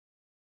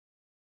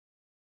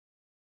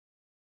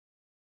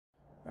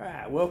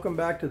Alright, welcome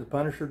back to the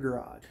Punisher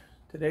Garage.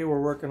 Today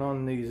we're working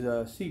on these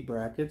seat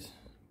brackets,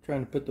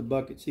 trying to put the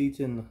bucket seats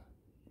in the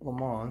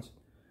Lemans.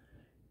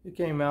 It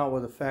came out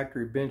with a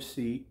factory bench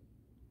seat,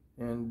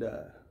 and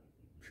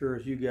sure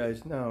as you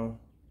guys know,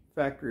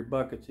 factory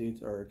bucket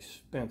seats are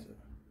expensive.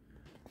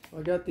 So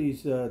I got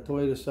these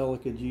Toyota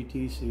Celica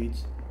GT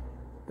seats.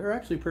 They're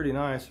actually pretty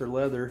nice. They're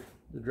leather.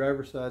 The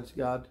driver's side's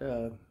got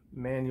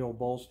manual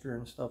bolster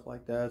and stuff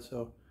like that,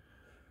 so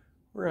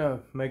we're gonna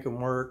make them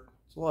work.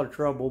 It's a lot of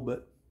trouble,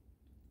 but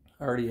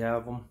I already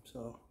have them,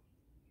 so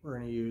we're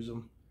going to use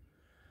them.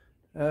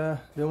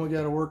 Then we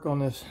got to work on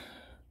this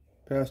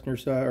passenger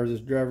side, or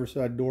this driver's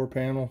side door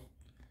panel.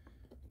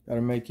 Got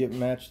to make it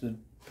match the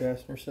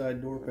passenger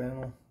side door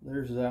panel.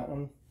 There's that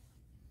one.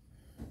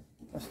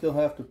 I still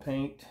have to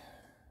paint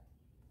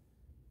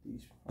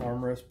these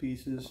armrest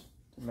pieces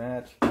to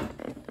match.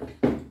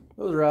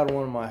 Those are out of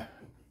one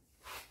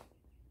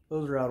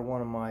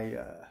of my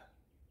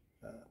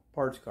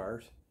parts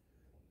cars.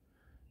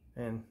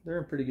 And they're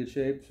in pretty good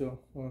shape, so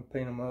I'm going to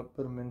paint them up,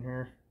 put them in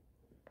here.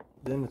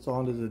 Then it's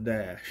onto the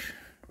dash.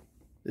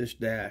 This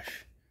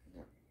dash,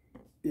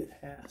 it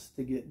has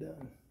to get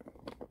done.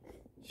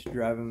 It's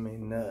driving me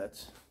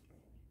nuts.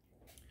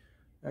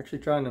 Actually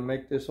trying to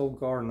make this old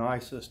car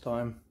nice this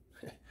time.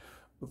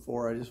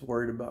 Before I just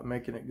worried about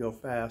making it go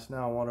fast.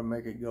 Now I want to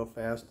make it go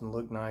fast and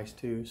look nice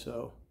too.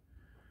 So,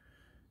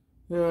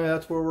 anyway,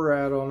 that's where we're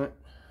at on it.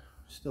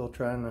 Still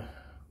trying to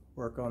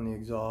work on the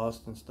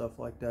exhaust and stuff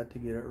like that to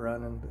get it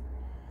running, but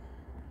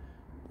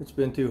it's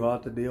been too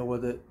hot to deal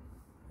with it.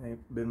 I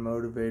ain't been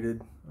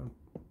motivated. I'm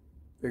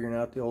figuring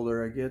out the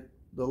older I get,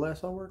 the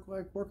less I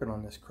like working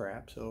on this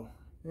crap. So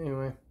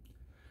anyway,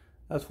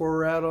 that's where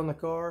we're at on the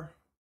car.